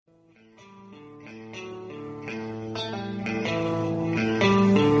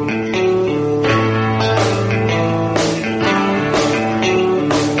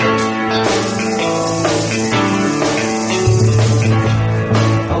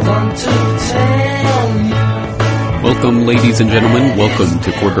Welcome, ladies and gentlemen. Welcome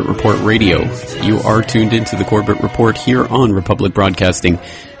to Corbett Report Radio. You are tuned into the Corbett Report here on Republic Broadcasting.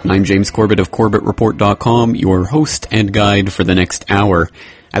 And I'm James Corbett of CorbettReport.com, your host and guide for the next hour,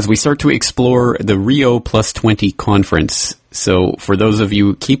 as we start to explore the Rio+20 conference. So, for those of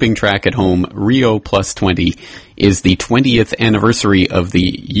you keeping track at home, Rio+20 is the 20th anniversary of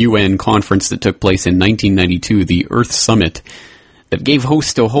the UN conference that took place in 1992, the Earth Summit, that gave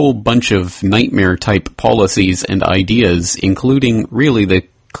host to a whole bunch of nightmare-type policies and ideas, including really the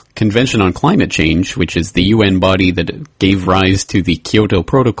Convention on Climate Change, which is the UN body that gave rise to the Kyoto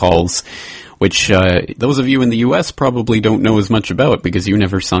Protocols, which those of you in the U.S. probably don't know as much about because you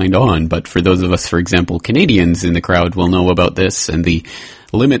never signed on. But for those of us, for example, Canadians in the crowd will know about this and the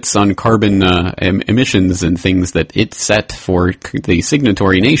limits on carbon emissions and things that it set for the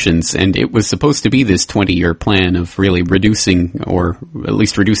signatory nations. And it was supposed to be this 20-year plan of really reducing, or at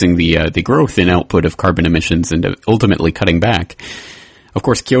least reducing the growth in output of carbon emissions and ultimately cutting back. Of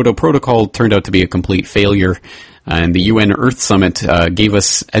course, Kyoto Protocol turned out to be a complete failure. And the UN Earth Summit gave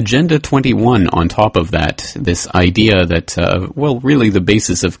us Agenda 21 on top of that, this idea that, really the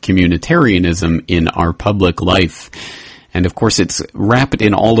basis of communitarianism in our public life. And of course it's wrapped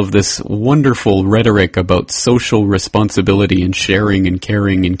in all of this wonderful rhetoric about social responsibility and sharing and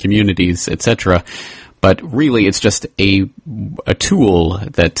caring in communities, etc. But really it's just a tool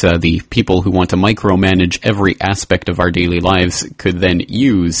that the people who want to micromanage every aspect of our daily lives could then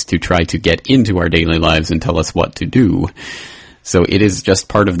use to try to get into our daily lives and tell us what to do. So it is just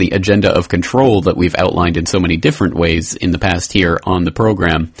part of the agenda of control that we've outlined in so many different ways in the past here on the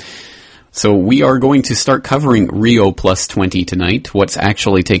program. So we are going to start covering Rio+20 tonight, what's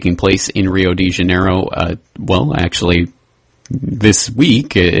actually taking place in Rio de Janeiro. Actually, this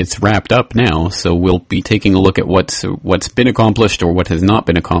week it's wrapped up now, so we'll be taking a look at what's been accomplished or what has not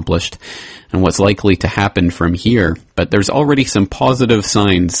been accomplished and what's likely to happen from here. But there's already some positive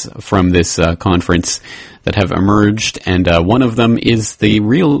signs from this conference that have emerged, and one of them is the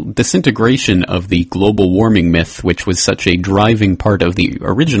real disintegration of the global warming myth, which was such a driving part of the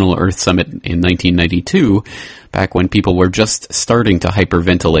original Earth Summit in 1992, back when people were just starting to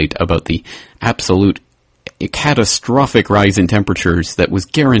hyperventilate about the absolute catastrophic rise in temperatures that was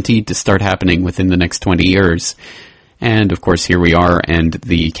guaranteed to start happening within the next 20 years. And, of course, here we are, and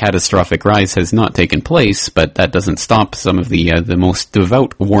the catastrophic rise has not taken place, but that doesn't stop some of the most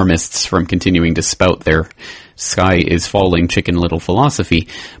devout warmists from continuing to spout their sky is falling chicken little philosophy.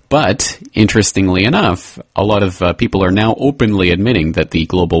 But, interestingly enough, a lot of people are now openly admitting that the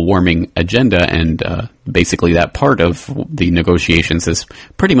global warming agenda and basically that part of the negotiations has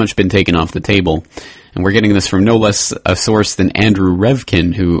pretty much been taken off the table. And we're getting this from no less a source than Andrew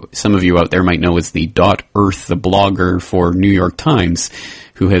Revkin, who some of you out there might know as the .Earth, the blogger for New York Times,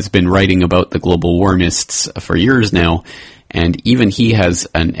 who has been writing about the global warmists for years now. And even he has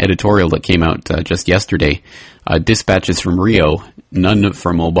an editorial that came out just yesterday, Dispatches from Rio, none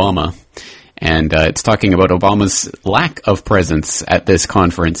from Obama. And it's talking about Obama's lack of presence at this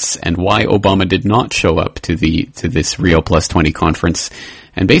conference and why Obama did not show up to this Rio+20 conference.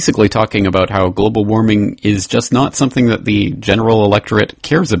 And basically talking about how global warming is just not something that the general electorate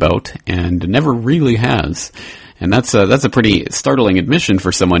cares about and never really has. And that's a pretty startling admission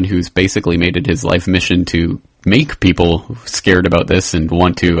for someone who's basically made it his life mission to make people scared about this and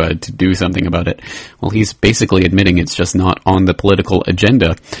want to do something about it. Well, he's basically admitting it's just not on the political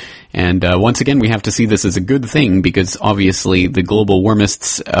agenda. And once again, we have to see this as a good thing because obviously the global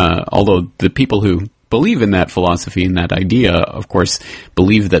warmists, although the people who believe in that philosophy and that idea, of course,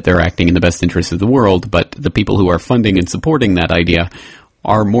 believe that they're acting in the best interest of the world, but the people who are funding and supporting that idea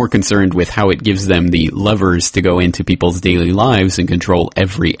are more concerned with how it gives them the levers to go into people's daily lives and control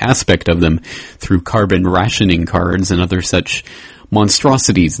every aspect of them through carbon rationing cards and other such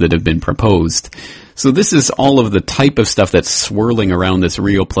monstrosities that have been proposed. So this is all of the type of stuff that's swirling around this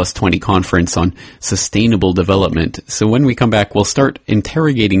Rio+20 conference on sustainable development. So when we come back, we'll start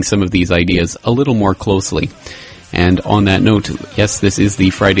interrogating some of these ideas a little more closely. And on that note, yes, this is the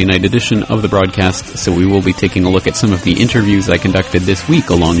Friday night edition of the broadcast, so we will be taking a look at some of the interviews I conducted this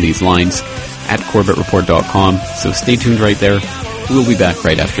week along these lines at CorbettReport.com. So stay tuned right there. We'll be back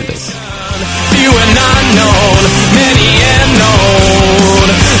right after this. You and unknown, many unknown.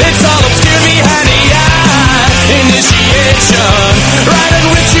 It's all obscured behind the eye. Initiation, right in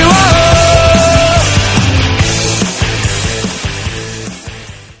which you are.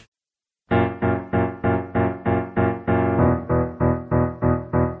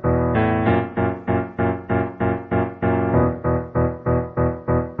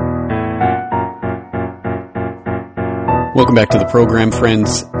 Welcome back to the program,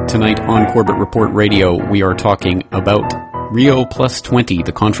 friends. Tonight on Corbett Report Radio, we are talking about Rio+20,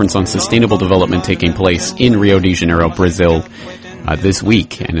 the conference on sustainable development taking place in Rio de Janeiro, Brazil, this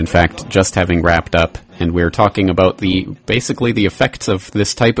week, and in fact, just having wrapped up. And we're talking about basically the effects of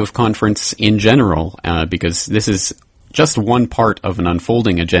this type of conference in general, because this is just one part of an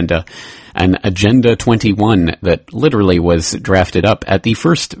unfolding agenda, an Agenda 21 that literally was drafted up at the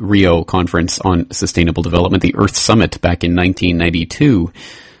first Rio conference on sustainable development, the Earth Summit back in 1992.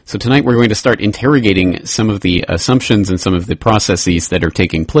 So tonight we're going to start interrogating some of the assumptions and some of the processes that are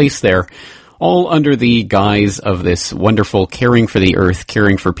taking place there, all under the guise of this wonderful caring for the earth,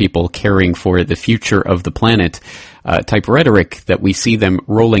 caring for people, caring for the future of the planet type rhetoric that we see them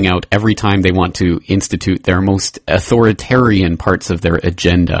rolling out every time they want to institute their most authoritarian parts of their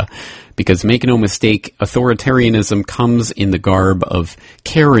agenda. Because make no mistake, authoritarianism comes in the garb of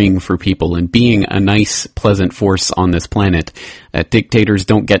caring for people and being a nice, pleasant force on this planet. Dictators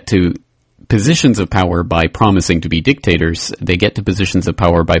don't get to positions of power by promising to be dictators. They get to positions of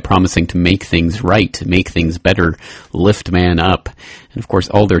power by promising to make things right, make things better, lift man up. And of course,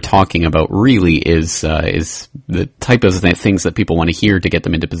 all they're talking about really is the type of things that people want to hear to get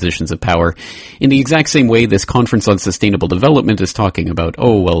them into positions of power. In the exact same way, this conference on sustainable development is talking about,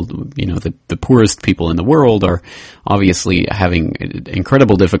 the poorest people in the world are obviously having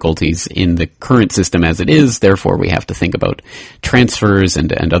incredible difficulties in the current system as it is. Therefore, we have to think about transfers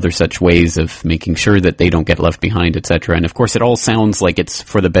and other such ways of making sure that they don't get left behind, etc. And of course, it all sounds like it's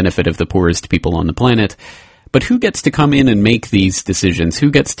for the benefit of the poorest people on the planet. But who gets to come in and make these decisions?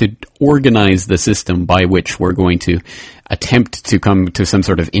 Who gets to organize the system by which we're going to attempt to come to some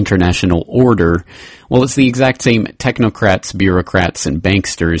sort of international order? Well, it's the exact same technocrats, bureaucrats, and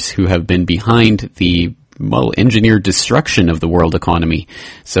banksters who have been behind the engineered destruction of the world economy.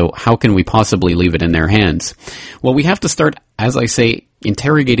 So how can we possibly leave it in their hands? Well, we have to start, as I say,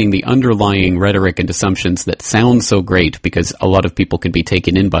 interrogating the underlying rhetoric and assumptions that sound so great because a lot of people can be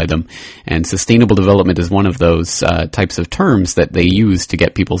taken in by them. And sustainable development is one of those types of terms that they use to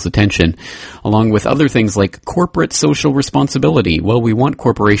get people's attention, along with other things like corporate social responsibility. Well, we want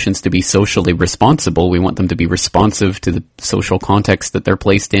corporations to be socially responsible. We want them to be responsive to the social context that they're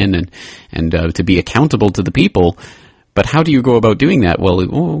placed in and to be accountable to the people. But how do you go about doing that? Well,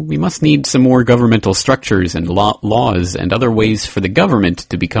 we must need some more governmental structures and laws and other ways for the government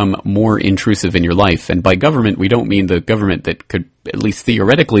to become more intrusive in your life. And by government, we don't mean the government that could at least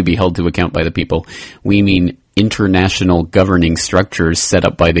theoretically be held to account by the people. We mean international governing structures set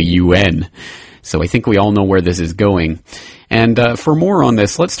up by the UN. So I think we all know where this is going. And for more on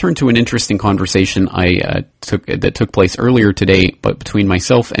this, let's turn to an interesting conversation that took place earlier today, but between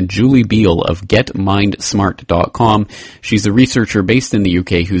myself and Julie Beale of GetMindSmart.com. She's a researcher based in the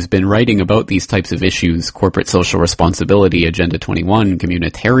UK who's been writing about these types of issues: corporate social responsibility, Agenda 21,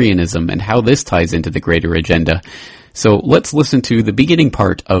 communitarianism, and how this ties into the greater agenda. So let's listen to the beginning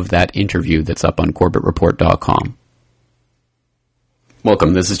part of that interview that's up on CorbettReport.com.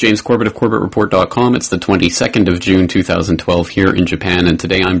 Welcome. This is James Corbett of CorbettReport.com. It's the 22nd of June 2012 here in Japan, and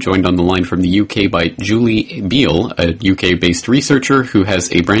today I'm joined on the line from the UK by Julie Beale, a UK-based researcher who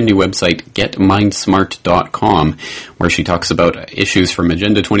has a brand new website, GetMindSmart.com, where she talks about issues from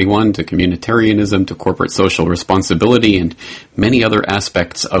Agenda 21 to communitarianism to corporate social responsibility and many other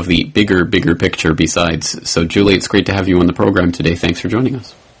aspects of the bigger picture besides. So, Julie, it's great to have you on the program today. Thanks for joining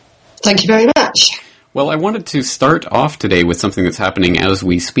us. Thank you very much. Well, I wanted to start off today with something that's happening as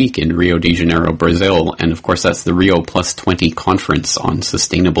we speak in Rio de Janeiro, Brazil, and of course that's the Rio+20 conference on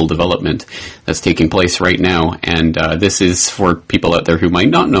sustainable development that's taking place right now, and this is, for people out there who might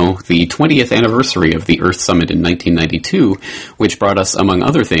not know, the 20th anniversary of the Earth Summit in 1992, which brought us, among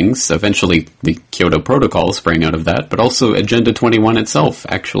other things, eventually the Kyoto Protocol sprang out of that, but also Agenda 21 itself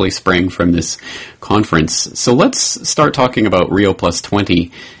actually sprang from this conference. So let's start talking about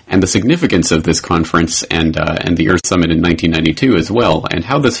Rio+20 and the significance of this conference and the Earth Summit in 1992 as well, and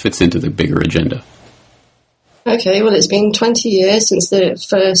how this fits into the bigger agenda. Okay, well, it's been 20 years since the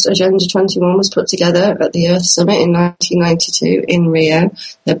first Agenda 21 was put together at the Earth Summit in 1992 in Rio.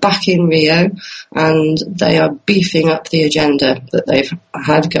 They're back in Rio, and they are beefing up the agenda that they've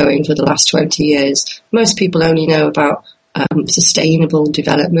had going for the last 20 years. Most people only know about sustainable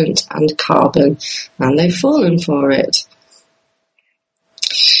development and carbon, and they've fallen for it.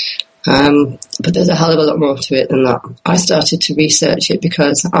 But there's a hell of a lot more to it than that. I started to research it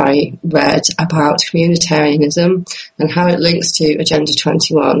because I read about communitarianism and how it links to Agenda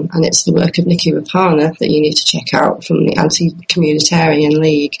 21, and it's the work of Nikki Rapana that you need to check out from the Anti-Communitarian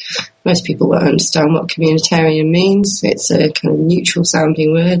League. Most people won't understand what communitarian means. It's a kind of neutral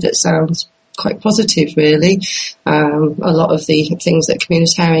sounding word that sounds quite positive, really. A lot of the things that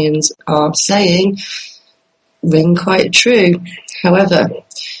communitarians are saying ring quite true. However,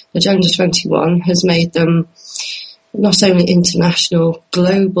 Agenda 21 has made them not only international,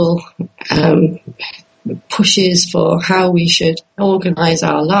 global pushes for how we should organise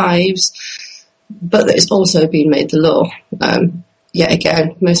our lives, but that it's also been made the law. Yet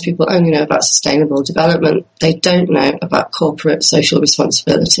again, most people only know about sustainable development. They don't know about corporate social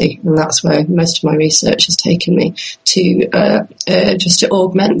responsibility, and that's where most of my research has taken me to, just to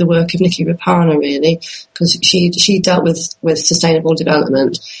augment the work of Nikki Rapana, really, because she dealt with sustainable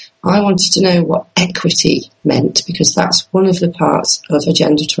development. I wanted to know what equity meant, because that's one of the parts of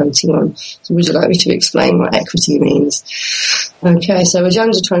Agenda 21. So would you like me to explain what equity means? Okay, so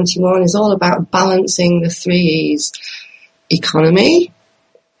Agenda 21 is all about balancing the 3 E's. Economy,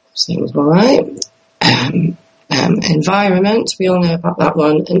 seems all right. Environment, we all know about that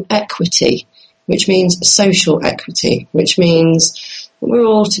one. And equity, which means social equity, which means we're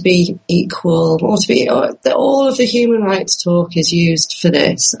all to be equal, all of the human rights talk is used for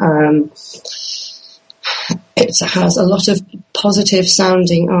this. It has a lot of positive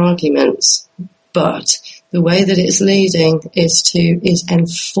sounding arguments, but the way that it's leading is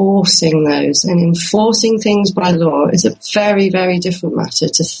enforcing those, and enforcing things by law is a very, very different matter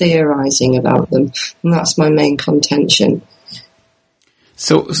to theorising about them, and that's my main contention.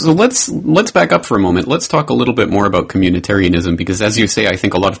 So let's back up for a moment. Let's talk a little bit more about communitarianism, because as you say, I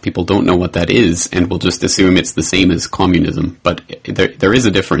think a lot of people don't know what that is and will just assume it's the same as communism, but there is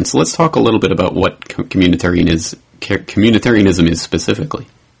a difference. Let's talk a little bit about what communitarianism is specifically.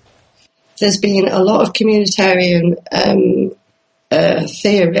 There's been a lot of communitarian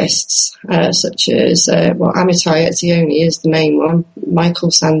theorists, such as, Amitai Etzioni is the main one, Michael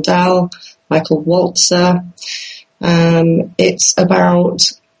Sandel, Michael Walzer. It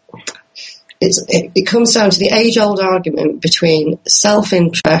comes down to the age-old argument between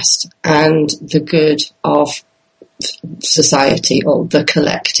self-interest and the good of society or the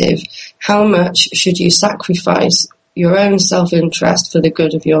collective. How much should you sacrifice your own self-interest for the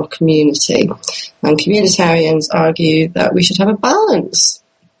good of your community? And communitarians argue that we should have a balance.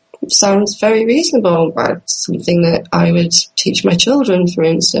 It sounds very reasonable, but something that I would teach my children, for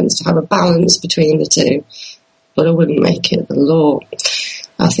instance, to have a balance between the two. But I wouldn't make it the law.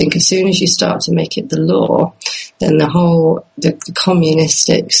 I think as soon as you start to make it the law, then the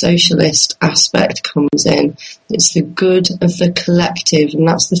communistic, socialist aspect comes in. It's the good of the collective, and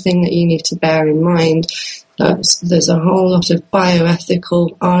that's the thing that you need to bear in mind. There's a whole lot of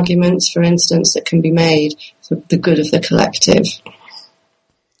bioethical arguments, for instance, that can be made for the good of the collective.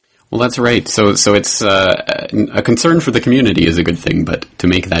 Well, that's right. So it's a concern for the community is a good thing, but to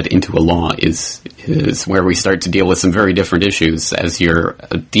make that into a law is where we start to deal with some very different issues, as you're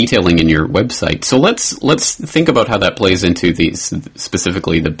detailing in your website. So let's think about how that plays into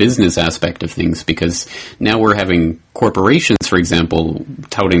specifically the business aspect of things, because now we're having corporations, for example,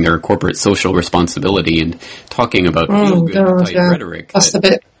 touting their corporate social responsibility and talking about feel-good type rhetoric. That's the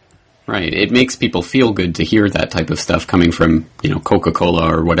bit. Right. It makes people feel good to hear that type of stuff coming from,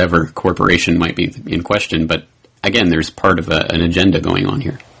 Coca-Cola or whatever corporation might be in question. But again, there's part of an agenda going on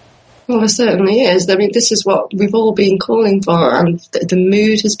here. Well, there certainly is. I mean, this is what we've all been calling for, and the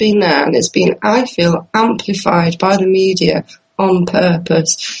mood has been there, and it's been, I feel, amplified by the media on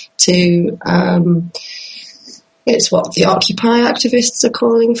purpose to, it's what the Occupy activists are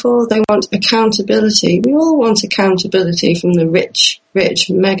calling for. They want accountability. We all want accountability from the rich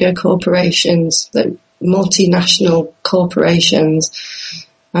mega corporations, the multinational corporations.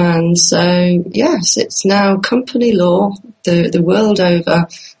 And so, yes, it's now company law the world over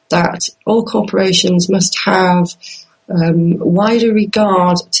that all corporations must have wider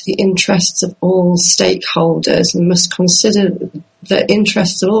regard to the interests of all stakeholders and must consider the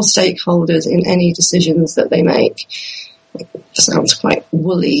interests of all stakeholders in any decisions that they make. It sounds quite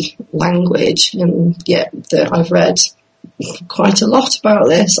woolly language, and yet I've read quite a lot about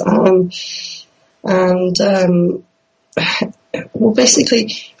this. Well,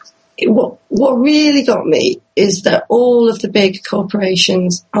 basically, what really got me is that all of the big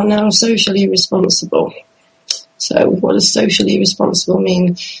corporations are now socially responsible. So what does socially responsible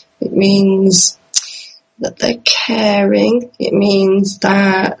mean? It means that they're caring. It means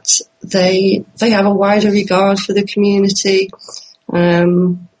that they have a wider regard for the community.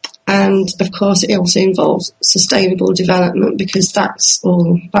 And of course it also involves sustainable development, because that's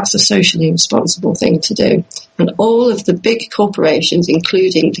a socially responsible thing to do. And all of the big corporations,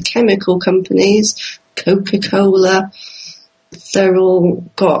 including the chemical companies, Coca-Cola, they're all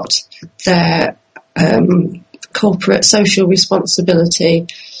got their corporate social responsibility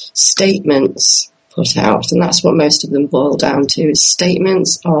statements put out, and that's what most of them boil down to, is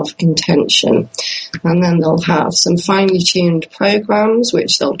statements of intention. And then they'll have some finely tuned programs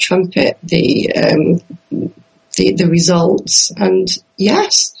which they'll trumpet the results. And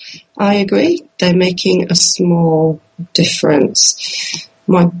yes, I agree, they're making a small difference.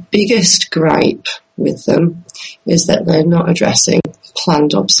 My biggest gripe with them is that they're not addressing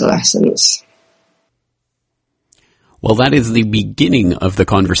planned obsolescence. Well, that is the beginning of the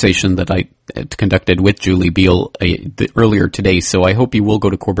conversation that I conducted with Julie Beal earlier today, so I hope you will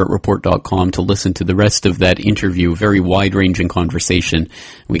go to CorbettReport.com to listen to the rest of that interview. Very wide-ranging conversation.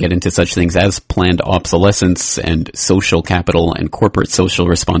 We get into such things as planned obsolescence and social capital and corporate social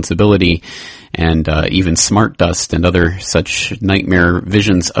responsibility, and even smart dust and other such nightmare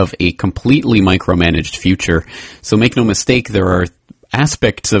visions of a completely micromanaged future. So make no mistake, there are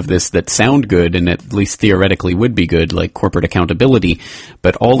aspects of this that sound good and at least theoretically would be good, like corporate accountability,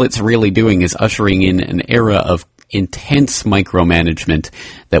 but all it's really doing is ushering in an era of intense micromanagement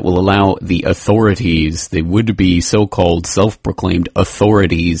that will allow the authorities, the would-be so-called self-proclaimed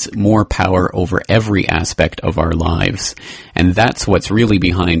authorities, more power over every aspect of our lives. And that's what's really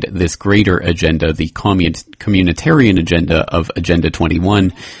behind this greater agenda, the communitarian agenda of Agenda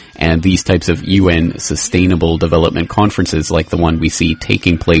 21, and these types of UN Sustainable Development Conferences like the one we see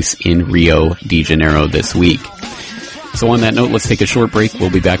taking place in Rio de Janeiro this week. So on that note, let's take a short break.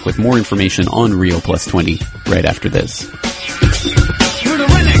 We'll be back with more information on Rio+20 right after this. We're the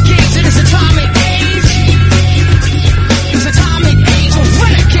renegades in this atomic age. This atomic age of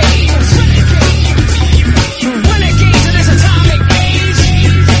renegades. We're renegades in this atomic age.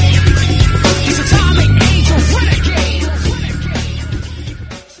 This atomic age of renegades.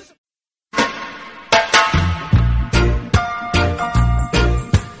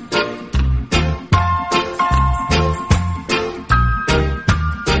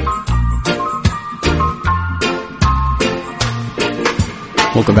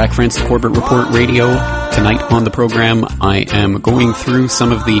 Welcome back, friends, to Corbett Report Radio. Tonight on the program, I am going through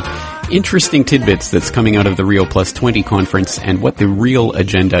some of the interesting tidbits that's coming out of the Rio+20 conference and what the real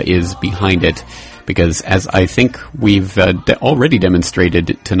agenda is behind it. Because as I think we've already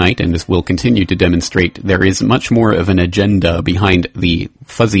demonstrated tonight, and this will continue to demonstrate, there is much more of an agenda behind the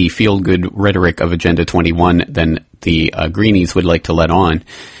fuzzy feel-good rhetoric of Agenda 21 than the greenies would like to let on.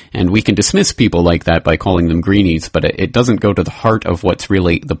 And we can dismiss people like that by calling them greenies, but it doesn't go to the heart of what's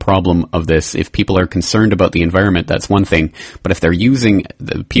really the problem of this. If people are concerned about the environment, that's one thing. But if they're using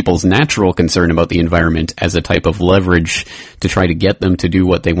the people's natural concern about the environment as a type of leverage to try to get them to do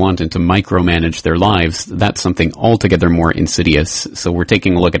what they want and to micromanage their lives, that's something altogether more insidious. So we're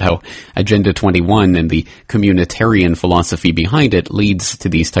taking a look at how Agenda 21 and the communitarian philosophy behind it leads to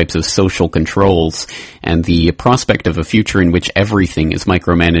these types of social controls and the prospect of a future in which everything is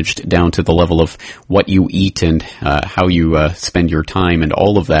micromanaged down to the level of what you eat and how you spend your time and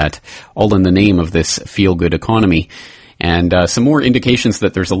all of that, all in the name of this feel-good economy. And some more indications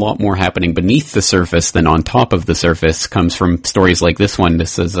that there's a lot more happening beneath the surface than on top of the surface comes from stories like this one.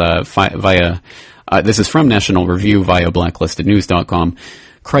 This is this is from National Review via blacklistednews.com.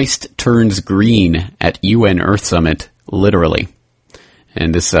 Christ turns green at UN Earth Summit, literally.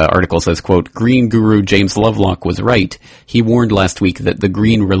 And this article says, quote, Green guru James Lovelock was right. He warned last week that the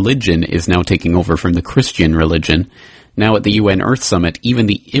green religion is now taking over from the Christian religion. Now at the UN Earth Summit, even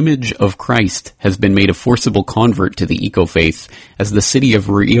the image of Christ has been made a forcible convert to the eco-faith as the city of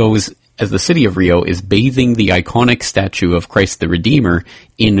Rio is bathing the iconic statue of Christ the Redeemer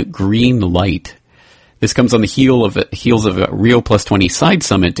in green light. This comes on the heels of a Rio+20 side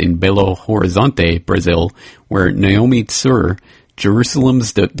summit in Belo Horizonte, Brazil, where Naomi Tsur,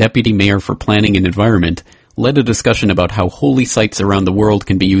 Jerusalem's deputy mayor for planning and environment, led a discussion about how holy sites around the world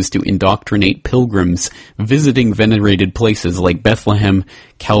can be used to indoctrinate pilgrims visiting venerated places like Bethlehem,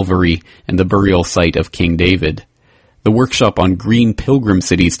 Calvary, and the burial site of King David. The workshop on green pilgrim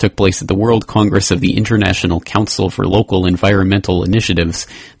cities took place at the World Congress of the International Council for Local Environmental Initiatives,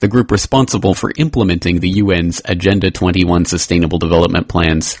 the group responsible for implementing the UN's Agenda 21 Sustainable Development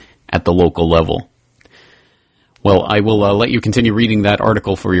Plans at the local level. Well, I will let you continue reading that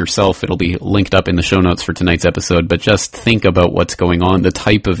article for yourself. It'll be linked up in the show notes for tonight's episode, but just think about what's going on, the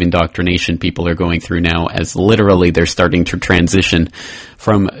type of indoctrination people are going through now, as literally they're starting to transition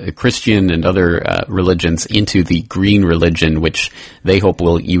from Christian and other religions into the green religion, which they hope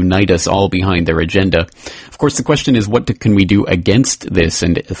will unite us all behind their agenda. Of course, the question is, what can we do against this?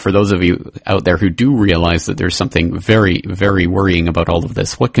 And for those of you out there who do realize that there's something very, very worrying about all of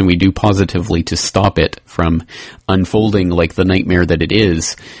this, what can we do positively to stop it from unfolding like the nightmare that it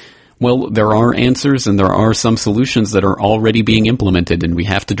is? Well, there are answers and there are some solutions that are already being implemented, and we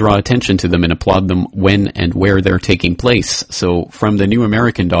have to draw attention to them and applaud them when and where they're taking place. So from the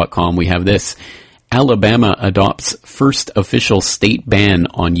newamerican.com, we have this. Alabama adopts first official state ban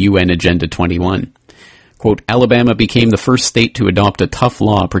on UN Agenda 21. Quote, Alabama became the first state to adopt a tough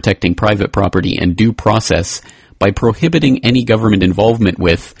law protecting private property and due process by prohibiting any government involvement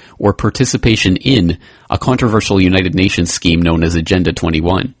with or participation in a controversial United Nations scheme known as Agenda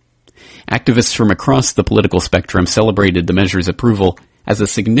 21. Activists from across the political spectrum celebrated the measure's approval as a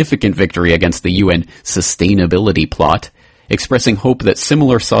significant victory against the UN sustainability plot, expressing hope that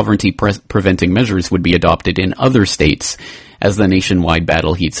similar sovereignty-preventing measures would be adopted in other states as the nationwide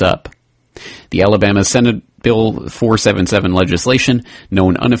battle heats up. The Alabama Senate Bill 477 legislation,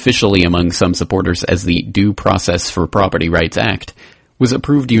 known unofficially among some supporters as the Due Process for Property Rights Act, was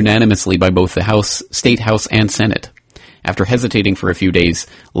approved unanimously by both the State House and Senate. After hesitating for a few days,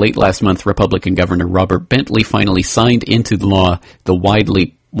 late last month, Republican Governor Robert Bentley finally signed into law the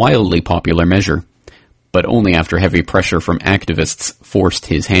wildly popular measure, but only after heavy pressure from activists forced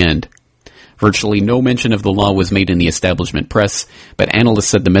his hand. Virtually no mention of the law was made in the establishment press, but analysts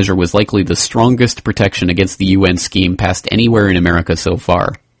said the measure was likely the strongest protection against the UN scheme passed anywhere in America so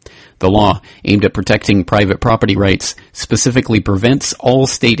far. The law, aimed at protecting private property rights, specifically prevents all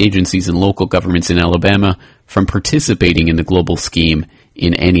state agencies and local governments in Alabama from participating in the global scheme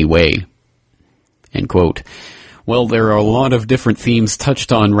in any way. End quote. Well, there are a lot of different themes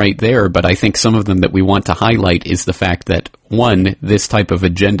touched on right there, but I think some of them that we want to highlight is the fact that, one, this type of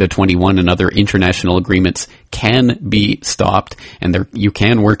Agenda 21 and other international agreements can be stopped, and you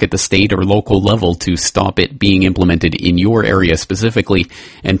can work at the state or local level to stop it being implemented in your area specifically.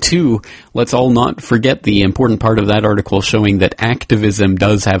 And two, let's all not forget the important part of that article showing that activism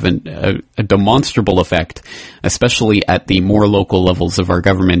does have a demonstrable effect, especially at the more local levels of our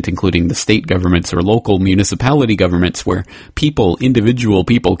government, including the state governments or local municipality governments, where individual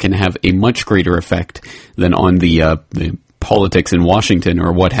people can have a much greater effect than on the politics in Washington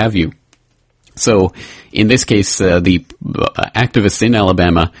or what have you. So, in this case, the activists in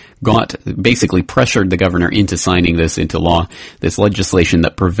Alabama basically pressured the governor into signing this into law, this legislation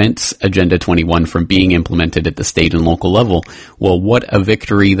that prevents Agenda 21 from being implemented at the state and local level. Well, what a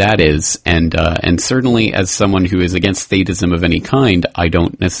victory that is, and certainly as someone who is against statism of any kind, I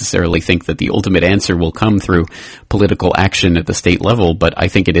don't necessarily think that the ultimate answer will come through political action at the state level, but I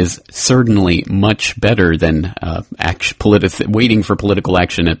think it is certainly much better than waiting for political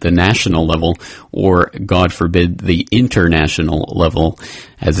action at the national level, or, God forbid, the international level,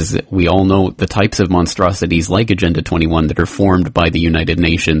 as we all know the types of monstrosities like Agenda 21 that are formed by the United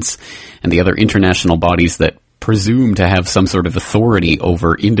Nations and the other international bodies that presume to have some sort of authority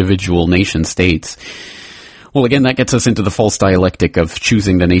over individual nation states. Well, again, that gets us into the false dialectic of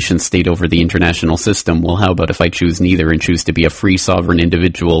choosing the nation state over the international system. Well, how about if I choose neither and choose to be a free sovereign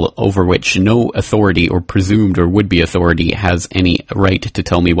individual over which no authority or presumed or would-be authority has any right to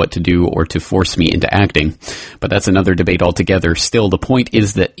tell me what to do or to force me into acting? But that's another debate altogether. Still, the point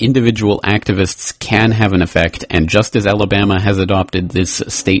is that individual activists can have an effect, and just as Alabama has adopted this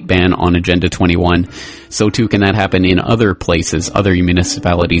state ban on Agenda 21, so too can that happen in other places, other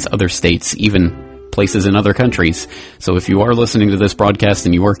municipalities, other states, even places in other countries. So if you are listening to this broadcast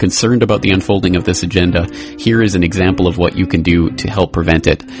and you are concerned about the unfolding of this agenda, here is an example of what you can do to help prevent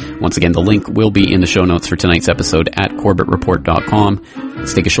it. Once again, the link will be in the show notes for tonight's episode at CorbettReport.com.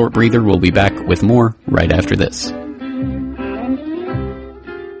 Let's take a short breather. We'll be back with more right after this.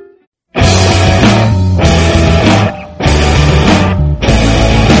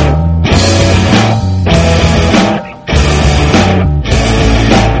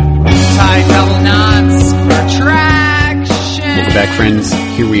 Back, friends.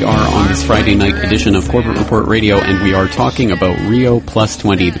 Here we are on this Friday night edition of Corbett Report Radio, and we are talking about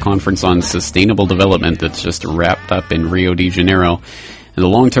Rio+20, the conference on sustainable development that's just wrapped up in Rio de Janeiro, and the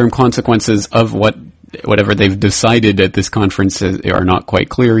long-term consequences of whatever they've decided at this conference are not quite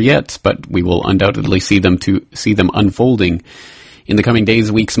clear yet, but we will undoubtedly see them unfolding in the coming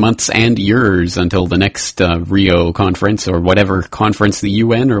days, weeks, months, and years until the next Rio conference, or whatever conference the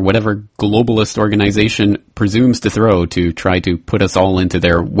UN or whatever globalist organization presumes to throw to try to put us all into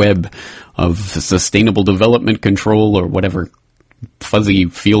their web of sustainable development control, or whatever fuzzy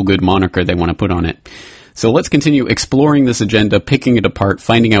feel-good moniker they want to put on it. So let's continue exploring this agenda, picking it apart,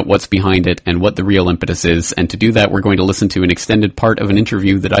 finding out what's behind it and what the real impetus is. And to do that, we're going to listen to an extended part of an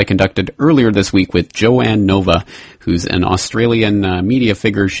interview that I conducted earlier this week with Joanne Nova, who's an Australian media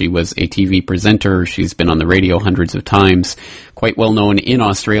figure. She was a TV presenter. She's been on the radio hundreds of times, quite well known in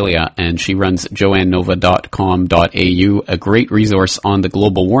Australia, and she runs joannenova.com.au, a great resource on the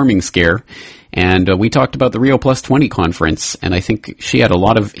global warming scare. And we talked about the Rio+20 conference, and I think she had a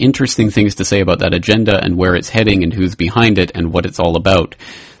lot of interesting things to say about that agenda and where it's heading and who's behind it and what it's all about.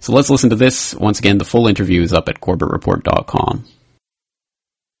 So let's listen to this. Once again, the full interview is up at corbettreport.com.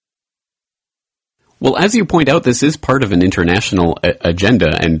 Well, as you point out, this is part of an international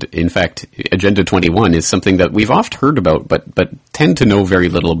agenda, and in fact, Agenda 21 is something that we've oft heard about, but tend to know very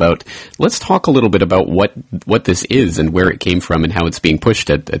little about. Let's talk a little bit about what this is and where it came from and how it's being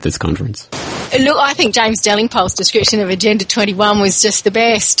pushed at this conference. Look, I think James Dellingpole's description of Agenda 21 was just the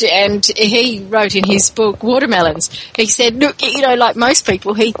best, and he wrote in his book, Watermelons, he said, look, like most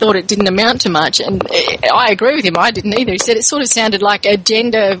people, he thought it didn't amount to much, and I agree with him, I didn't either. He said it sort of sounded like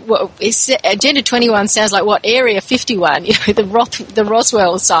Agenda 21 sounds like Area 51, the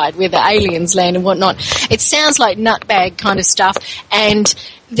Roswell side where the aliens land and whatnot. It sounds like nutbag kind of stuff, and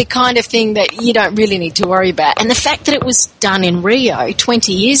the kind of thing that you don't really need to worry about. And the fact that it was done in Rio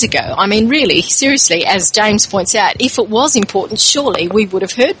 20 years ago, I mean, really, seriously, as James points out, if it was important, surely we would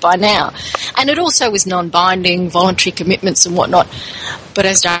have heard by now. And it also was non-binding, voluntary commitments and whatnot. But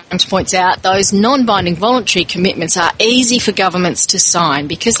as James points out, those non-binding voluntary commitments are easy for governments to sign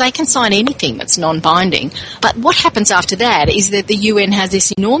because they can sign anything that's non-binding. But what happens after that is that the UN has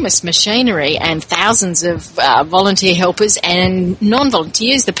this enormous machinery and thousands of volunteer helpers and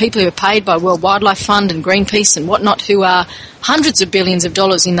non-volunteers, the people who are paid by World Wildlife Fund and Greenpeace and whatnot, who are hundreds of billions of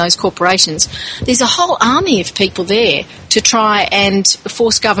dollars in those corporations. There's a whole army of people there to try and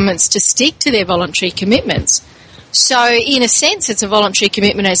force governments to stick to their voluntary commitments. So, in a sense, it's a voluntary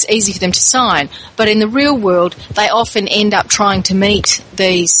commitment and it's easy for them to sign. But in the real world, they often end up trying to meet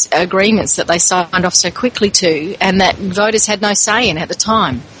these agreements that they signed off so quickly to and that voters had no say in at the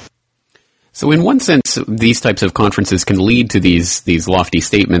time. So in one sense, these types of conferences can lead to these lofty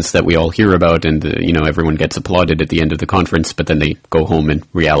statements that we all hear about, and everyone gets applauded at the end of the conference, but then they go home and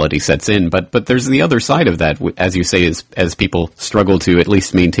reality sets in. But there's the other side of that, as you say, as people struggle to at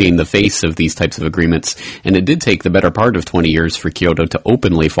least maintain the face of these types of agreements. And it did take the better part of 20 years for Kyoto to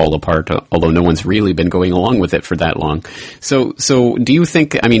openly fall apart, although no one's really been going along with it for that long. So do you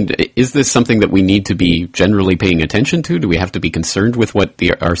think, is this something that we need to be generally paying attention to? Do we have to be concerned with what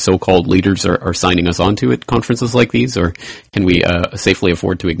our so-called leaders are signing us onto at conferences like these, or can we safely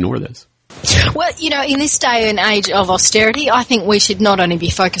afford to ignore this? Well, in this day and age of austerity, I think we should not only be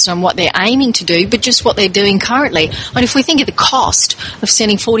focused on what they're aiming to do, but just what they're doing currently. And if we think of the cost of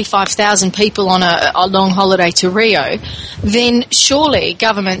sending 45,000 people on a long holiday to Rio, then surely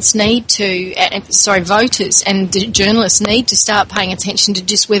governments need to, voters and journalists need to start paying attention to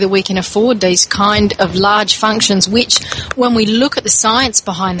just whether we can afford these kind of large functions, which, when we look at the science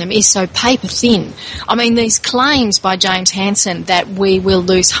behind them, is so paper thin. I mean, these claims by James Hansen that we will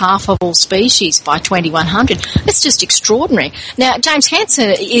lose half of all species by 2100. That's just extraordinary. Now, James Hansen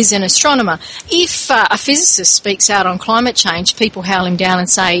is an astronomer. If a physicist speaks out on climate change, people howl him down and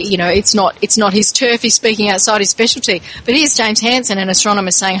say, it's not his turf, he's speaking outside his specialty. But here's James Hansen, an astronomer,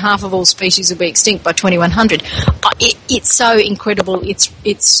 saying half of all species will be extinct by 2100. It's so incredible, it's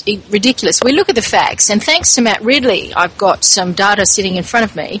ridiculous. We look at the facts, and thanks to Matt Ridley, I've got some data sitting in front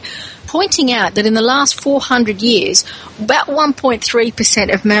of me, pointing out that in the last 400 years, about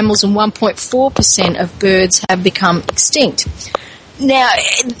 1.3% of mammals and 1.4% of birds have become extinct. Now,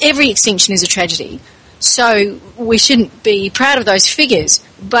 every extinction is a tragedy, so we shouldn't be proud of those figures,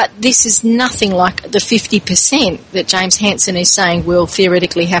 but this is nothing like the 50% that James Hansen is saying will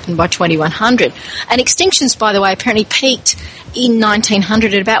theoretically happen by 2100. And extinctions, by the way, apparently peaked in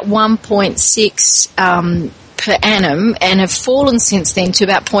 1900 at about 1.6 per annum and have fallen since then to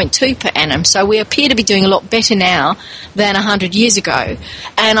about 0.2 per annum. So we appear to be doing a lot better now than 100 years ago.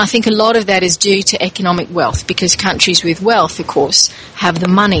 And I think a lot of that is due to economic wealth, because countries with wealth, of course, have the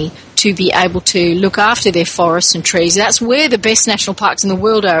money to be able to look after their forests and trees. That's where the best national parks in the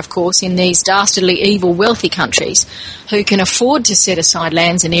world are, of course, in these dastardly, evil, wealthy countries who can afford to set aside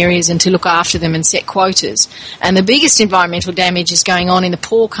lands and areas and to look after them and set quotas. And the biggest environmental damage is going on in the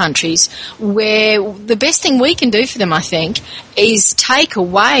poor countries, where the best thing we can do for them, I think, is take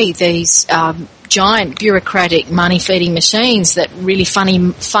away these giant bureaucratic money-feeding machines that really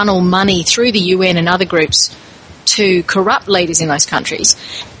funnel money through the UN and other groups to corrupt leaders in those countries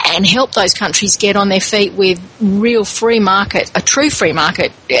and help those countries get on their feet with real free market, a true free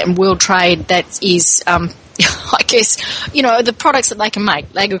market and world trade that is, I guess, the products that they can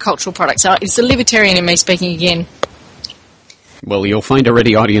make, the agricultural products. So it's the libertarian in me speaking again. Well, you'll find a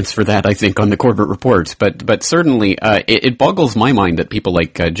ready audience for that, I think, on the Corbett Report. But certainly, it boggles my mind that people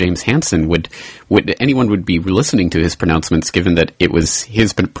like James Hansen anyone would be listening to his pronouncements, given that it was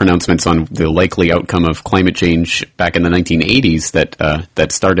his pronouncements on the likely outcome of climate change back in the 1980s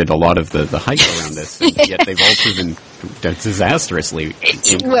that started a lot of the hype around this. And yet they've all proven disastrously.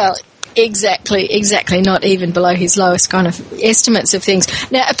 Well, exactly. Not even below his lowest kind of estimates of things.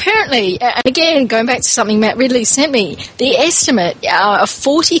 Now, apparently, and again, going back to something Matt Ridley sent me, the estimate of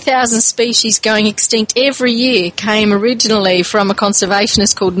 40,000 species going extinct every year came originally from a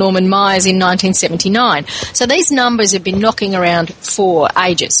conservationist called Norman Myers in 1979. So these numbers have been knocking around for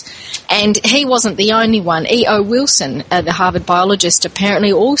ages. And he wasn't the only one. E.O. Wilson, the Harvard biologist,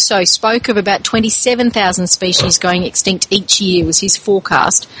 apparently also spoke of about 27,000 species going extinct each year was his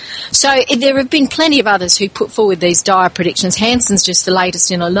forecast. So there have been plenty of others who put forward these dire predictions. Hansen's just the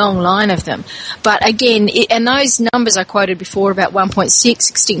latest in a long line of them. But again, and those numbers I quoted before, about 1.6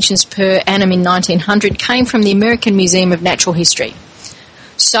 extinctions per annum in 1900, came from the American Museum of Natural History.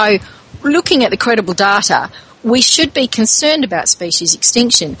 So looking at the credible data, we should be concerned about species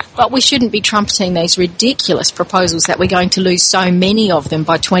extinction, but we shouldn't be trumpeting these ridiculous proposals that we're going to lose so many of them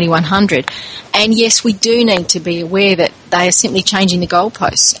by 2100. And yes, we do need to be aware that they are simply changing the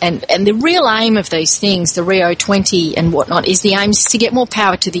goalposts. And the real aim of these things, the Rio+20 and whatnot, is the aim is to get more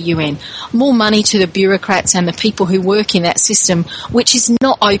power to the UN, more money to the bureaucrats and the people who work in that system, which is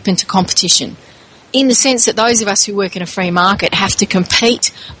not open to competition. In the sense that those of us who work in a free market have to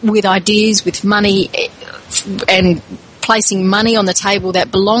compete with ideas, with money, and placing money on the table that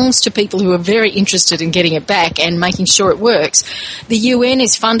belongs to people who are very interested in getting it back and making sure it works. The UN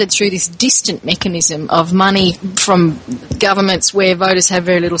is funded through this distant mechanism of money from governments where voters have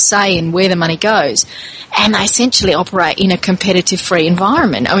very little say in where the money goes. And they essentially operate in a competitive free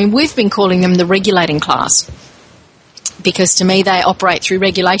environment. I mean, we've been calling them the regulating class, because to me they operate through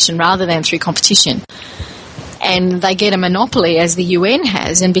regulation rather than through competition. And they get a monopoly, as the UN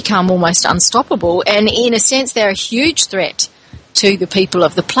has, and become almost unstoppable. And in a sense, they're a huge threat to the people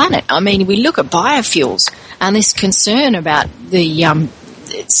of the planet. I mean, we look at biofuels and this concern about the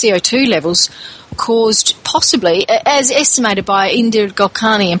CO2 levels caused possibly, as estimated by Indira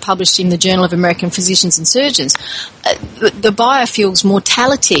Gulkani and published in the Journal of American Physicians and Surgeons, the biofuels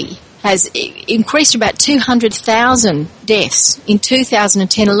mortality has increased about 200,000 deaths in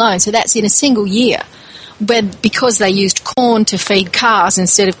 2010 alone. So that's in a single year. But because they used corn to feed cars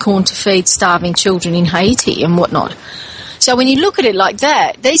instead of corn to feed starving children in Haiti and whatnot. So when you look at it like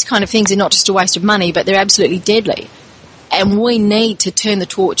that, these kind of things are not just a waste of money, but they're absolutely deadly. And we need to turn the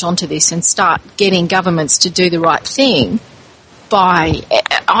torch onto this and start getting governments to do the right thing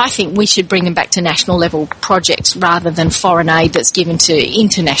I think we should bring them back to national level projects rather than foreign aid that's given to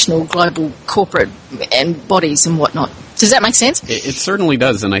international, global, corporate and bodies and whatnot. Does that make sense? It certainly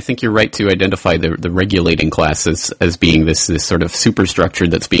does, and I think you're right to identify the regulating class as being this sort of superstructure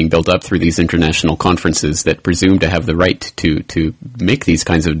that's being built up through these international conferences that presume to have the right to make these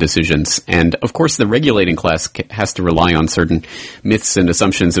kinds of decisions. And, of course, the regulating class has to rely on certain myths and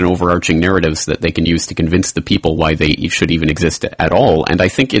assumptions and overarching narratives that they can use to convince the people why they should even exist at all. And I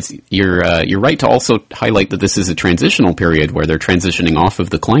think you're right to also highlight that this is a transitional period where they're transitioning off of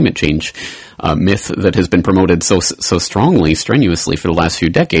the climate change myth that has been promoted so strongly, strenuously for the last few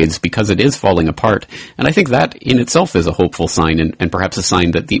decades, because it is falling apart. And I think that in itself is a hopeful sign, and perhaps a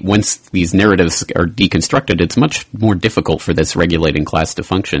sign that once these narratives are deconstructed, it's much more difficult for this regulating class to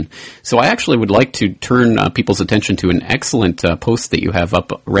function. So I actually would like to turn people's attention to an excellent post that you have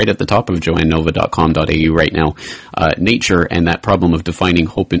up right at the top of joannova.com.au right now, Nature and that problem of defining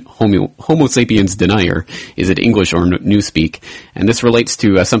Homo sapiens denier. Is it English or Newspeak? And this relates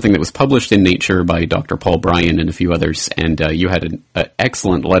to something that was published in Nature by Dr. Paul Bryan and a few others, and you had an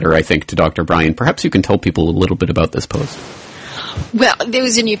excellent letter, I think, to Dr. Bryan. Perhaps you can tell people a little bit about this post. Well, there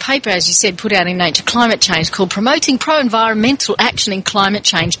was a new paper, as you said, put out in Nature Climate Change called Promoting Pro-Environmental Action in Climate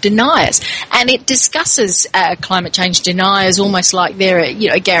Change Deniers. And it discusses climate change deniers almost like they're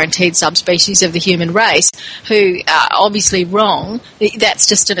a guaranteed subspecies of the human race who are obviously wrong. That's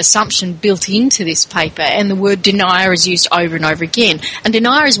just an assumption built into this paper, and the word denier is used over and over again. And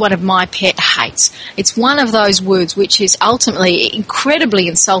denier is one of my pet hates. It's one of those words which is ultimately incredibly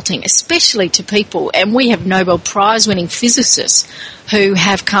insulting, especially to people, and we have Nobel Prize-winning physicists who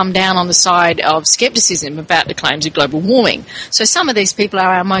have come down on the side of scepticism about the claims of global warming. So some of these people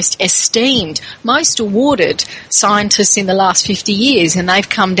are our most esteemed, most awarded scientists in the last 50 years, and they've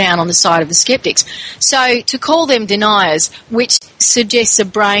come down on the side of the skeptics. So to call them deniers, which suggests a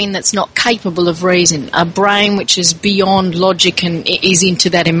brain that's not capable of reason, a brain which is beyond logic and is into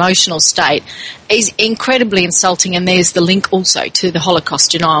that emotional state, is incredibly insulting. And there's the link also to the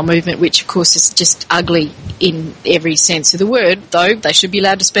Holocaust denial movement, which of course is just ugly in every sense of the word, though they should be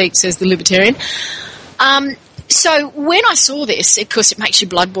allowed to speak, says the Libertarian. So when I saw this, of course it makes your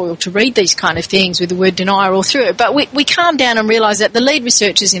blood boil to read these kind of things with the word denier all through it, but we calmed down and realised that the lead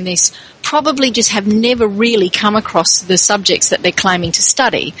researchers in this probably just have never really come across the subjects that they're claiming to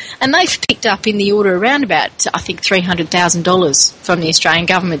study, and they've picked up in the order around about, I think, $300,000 from the Australian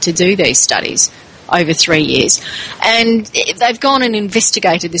government to do these studies over 3 years. And they've gone and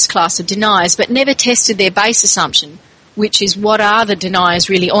investigated this class of deniers, but never tested their base assumption, which is what are the deniers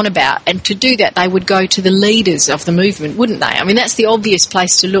really on about. And to do that, they would go to the leaders of the movement, wouldn't they? I mean, that's the obvious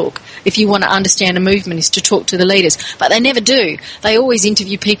place to look if you want to understand a movement, is to talk to the leaders. But they never do. They always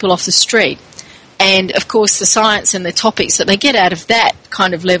interview people off the street. And, of course, the science and the topics that they get out of that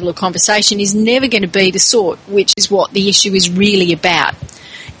kind of level of conversation is never going to be the sort which is what the issue is really about.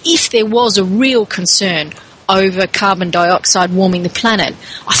 If there was a real concern over carbon dioxide warming the planet,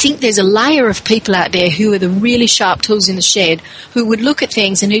 I think there's a layer of people out there who are the really sharp tools in the shed who would look at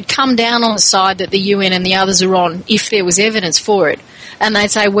things and who'd come down on the side that the UN and the others are on if there was evidence for it. And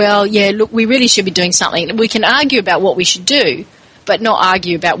they'd say, well, yeah, look, we really should be doing something. We can argue about what we should do, but not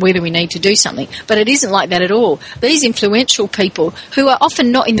argue about whether we need to do something. But it isn't like that at all. These influential people, who are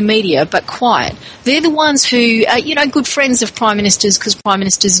often not in the media but quiet, they're the ones who are, good friends of prime ministers because prime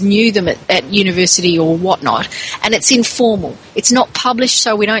ministers knew them at university or whatnot. And it's informal. It's not published,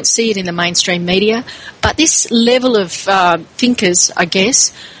 so we don't see it in the mainstream media. But this level of thinkers, I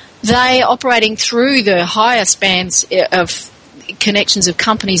guess, they are operating through the higher spans of connections of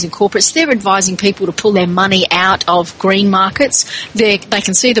companies and corporates. They're advising people to pull their money out of green markets. They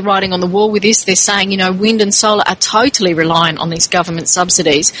can see the writing on the wall with this. They're saying, wind and solar are totally reliant on these government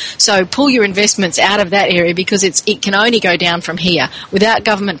subsidies. So pull your investments out of that area because it can only go down from here. Without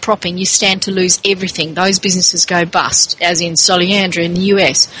government propping, you stand to lose everything. Those businesses go bust, as in Solyandra in the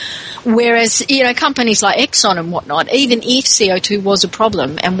US. Whereas, companies like Exxon and whatnot, even if CO2 was a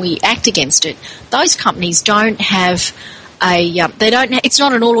problem and we act against it, those companies don't have it's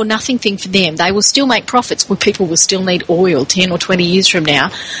not an all or nothing thing for them. They will still make profits where people will still need oil 10 or 20 years from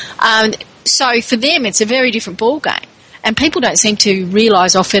now. So for them, it's a very different ballgame. And people don't seem to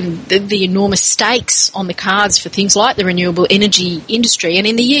realise often the enormous stakes on the cards for things like the renewable energy industry. And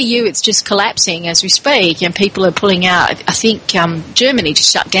in the EU, it's just collapsing as we speak, and people are pulling out. I think Germany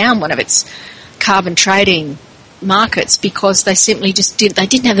just shut down one of its carbon trading markets because they simply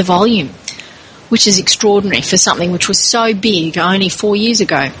didn't have the volume, which is extraordinary for something which was so big only 4 years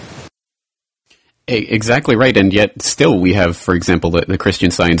ago. Exactly right, and yet still we have, for example, the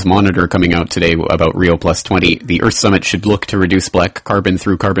Christian Science Monitor coming out today about Rio+20. The Earth Summit should look to reduce black carbon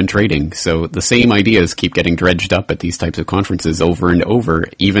through carbon trading. So the same ideas keep getting dredged up at these types of conferences over and over,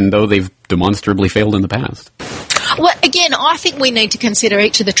 even though they've demonstrably failed in the past. Well, again, I think we need to consider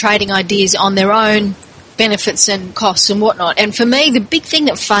each of the trading ideas on their own benefits and costs and whatnot. And for me, the big thing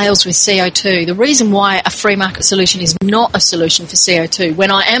that fails with CO2, the reason why a free market solution is not a solution for CO2, when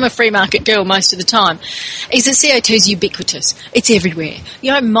I am a free market girl most of the time, is that CO2 is ubiquitous. It's everywhere.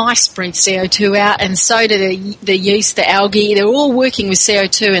 Mice breathe CO2 out, and so do the yeast, the algae. They're all working with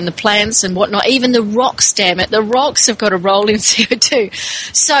CO2 and the plants and whatnot. Even the rocks, damn it. The rocks have got a role in CO2.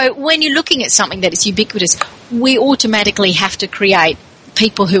 So when you're looking at something that is ubiquitous, we automatically have to create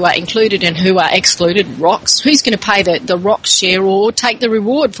people who are included and who are excluded. Rocks. Who's going to pay the rocks share or take the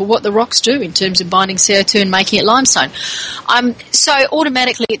reward for what the rocks do in terms of binding CO2 and making it limestone? So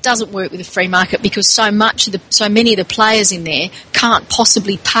automatically it doesn't work with a free market because so many of the players in there can't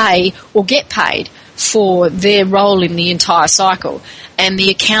possibly pay or get paid for their role in the entire cycle, and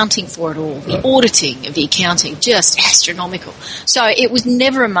the accounting for it all, the auditing of the accounting, just astronomical. So it was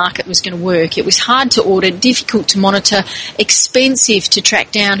never a market that was going to work. It was hard to audit, difficult to monitor, expensive to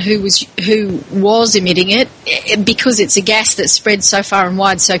track down who was emitting it, because it's a gas that spreads so far and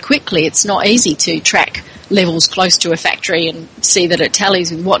wide so quickly. It's not easy to track levels close to a factory and see that it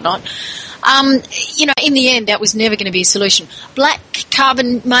tallies with whatnot. In the end, that was never going to be a solution. Black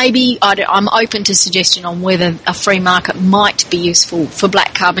carbon, maybe. I'm open to suggestion on whether a free market might be useful for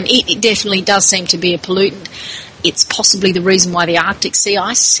black carbon. It definitely does seem to be a pollutant. it's possibly the reason why the Arctic sea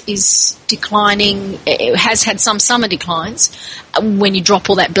ice is declining. It has had some summer declines. When you drop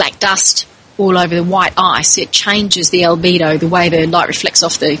all that black dust all over the white ice, it changes the albedo, the way the light reflects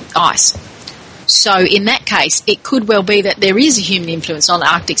off the ice. So in that case, it could well be that there is a human influence on the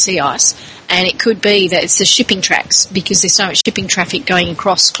Arctic sea ice, and it could be that it's the shipping tracks, because there's so much shipping traffic going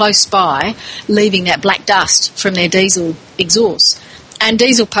across close by, leaving that black dust from their diesel exhausts. And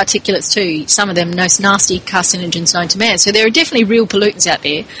diesel particulates too, some of them most nasty carcinogens known to man. So there are definitely real pollutants out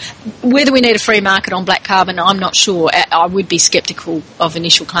there. Whether we need a free market on black carbon, I'm not sure. I would be sceptical of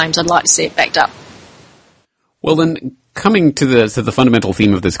initial claims. I'd like to see it backed up. Well, then, coming to the fundamental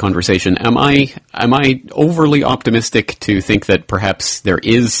theme of this conversation, am I overly optimistic to think that perhaps there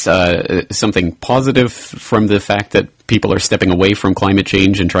is something positive from the fact that people are stepping away from climate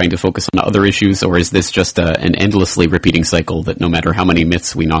change and trying to focus on other issues, or is this just an endlessly repeating cycle that no matter how many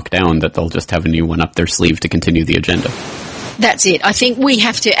myths we knock down, that they'll just have a new one up their sleeve to continue the agenda? That's it. I think we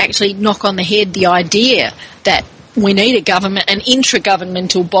have to actually knock on the head the idea that we need a government, an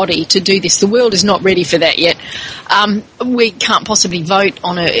intragovernmental body to do this. The world is not ready for that yet. We can't possibly vote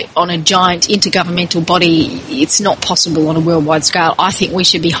on a giant intergovernmental body. It's not possible on a worldwide scale. I think we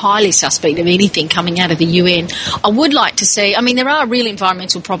should be highly suspect of anything coming out of the UN. I would like to see, there are real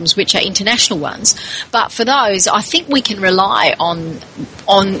environmental problems which are international ones, but for those, I think we can rely on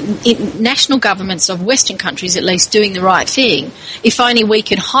national governments of Western countries at least doing the right thing. If only we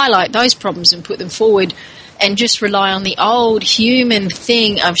could highlight those problems and put them forward, and just rely on the old human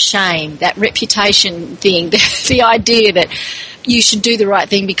thing of shame, that reputation thing, the idea that you should do the right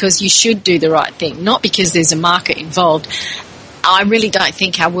thing because you should do the right thing, not because there's a market involved. I really don't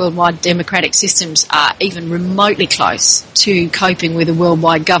think our worldwide democratic systems are even remotely close to coping with a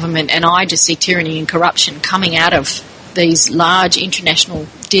worldwide government, and I just see tyranny and corruption coming out of these large international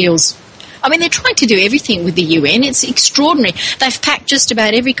deals. They're trying to do everything with the UN. It's extraordinary. They've packed just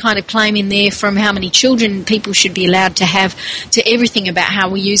about every kind of claim in there, from how many children people should be allowed to have to everything about how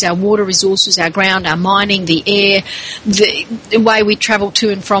we use our water resources, our ground, our mining, the air, the way we travel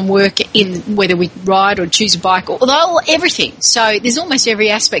to and from work, in whether we ride or choose a bike, or everything. So there's almost every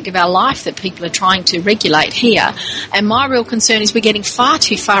aspect of our life that people are trying to regulate here. And my real concern is we're getting far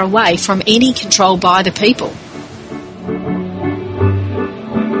too far away from any control by the people.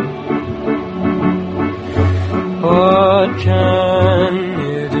 What can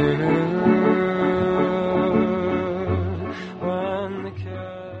you do when the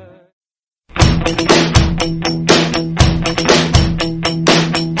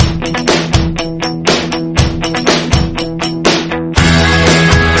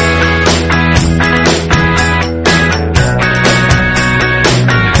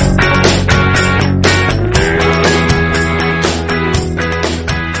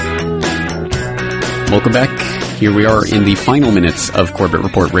Welcome back. Here we are in the final minutes of Corbett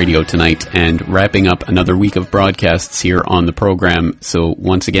Report Radio tonight, and wrapping up another week of broadcasts here on the program. So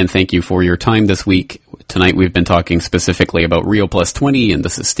once again, thank you for your time this week. Tonight we've been talking specifically about Rio+20 and the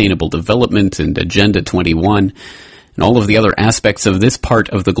Sustainable Development and Agenda 21 and all of the other aspects of this part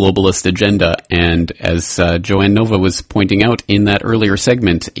of the globalist agenda. And as Joanne Nova was pointing out in that earlier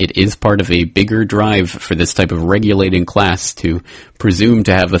segment, it is part of a bigger drive for this type of regulating class to presume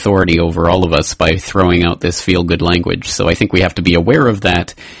to have authority over all of us by throwing out this feel-good language. So I think we have to be aware of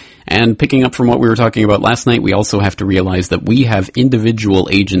that. And picking up from what we were talking about last night, we also have to realize that we have individual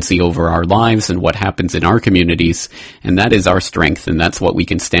agency over our lives and what happens in our communities, and that is our strength, and that's what we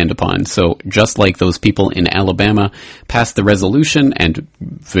can stand upon. So just like those people in Alabama passed the resolution and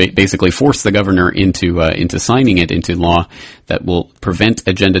basically forced the governor into signing it into law that will prevent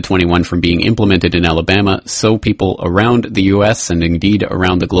Agenda 21 from being implemented in Alabama, so people around the U.S. and indeed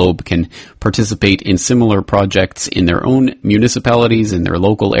around the globe can participate in similar projects in their own municipalities, in their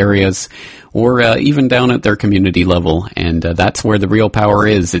local areas, or even down at their community level. And that's where the real power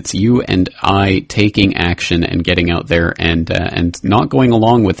is. It's you and I taking action and getting out there and not going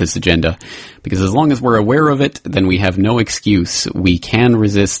along with this agenda. Because as long as we're aware of it, then we have no excuse. We can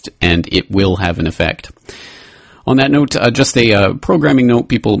resist, and it will have an effect. On that note, just a programming note,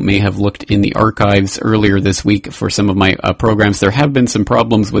 people may have looked in the archives earlier this week for some of my programs. There have been some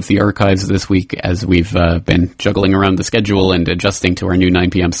problems with the archives this week as we've been juggling around the schedule and adjusting to our new 9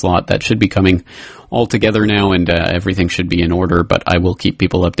 p.m. slot. That should be coming all together now, and everything should be in order, but I will keep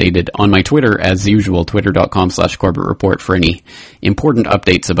people updated on my Twitter as usual, twitter.com/Corbett Report, for any important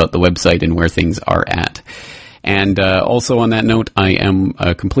updates about the website and where things are at. And also on that note, I am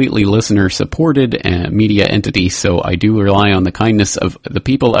a completely listener-supported media entity, so I do rely on the kindness of the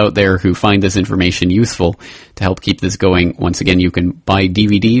people out there who find this information useful to help keep this going. Once again, you can buy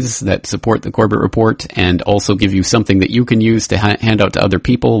DVDs that support the Corbett Report and also give you something that you can use to hand out to other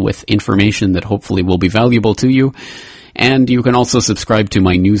people with information that hopefully will be valuable to you. And you can also subscribe to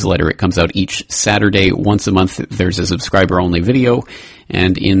my newsletter. It comes out each Saturday. Once a month, there's a subscriber-only video.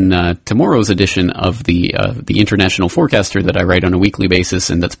 And in tomorrow's edition of the International Forecaster that I write on a weekly basis,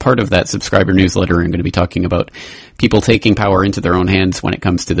 and that's part of that subscriber newsletter, I'm going to be talking about people taking power into their own hands when it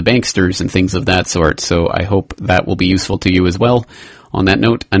comes to the banksters and things of that sort. So I hope that will be useful to you as well. On that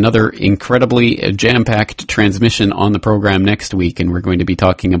note, another incredibly jam-packed transmission on the program next week, and we're going to be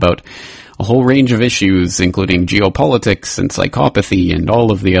talking about a whole range of issues, including geopolitics and psychopathy and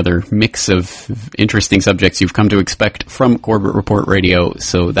all of the other mix of interesting subjects you've come to expect from Corbett Report Radio.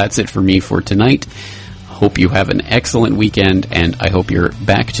 So that's it for me for tonight. Hope you have an excellent weekend, and I hope you're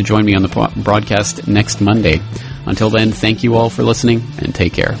back to join me on the broadcast next Monday. Until then, thank you all for listening, and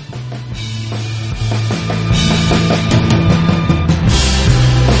take care.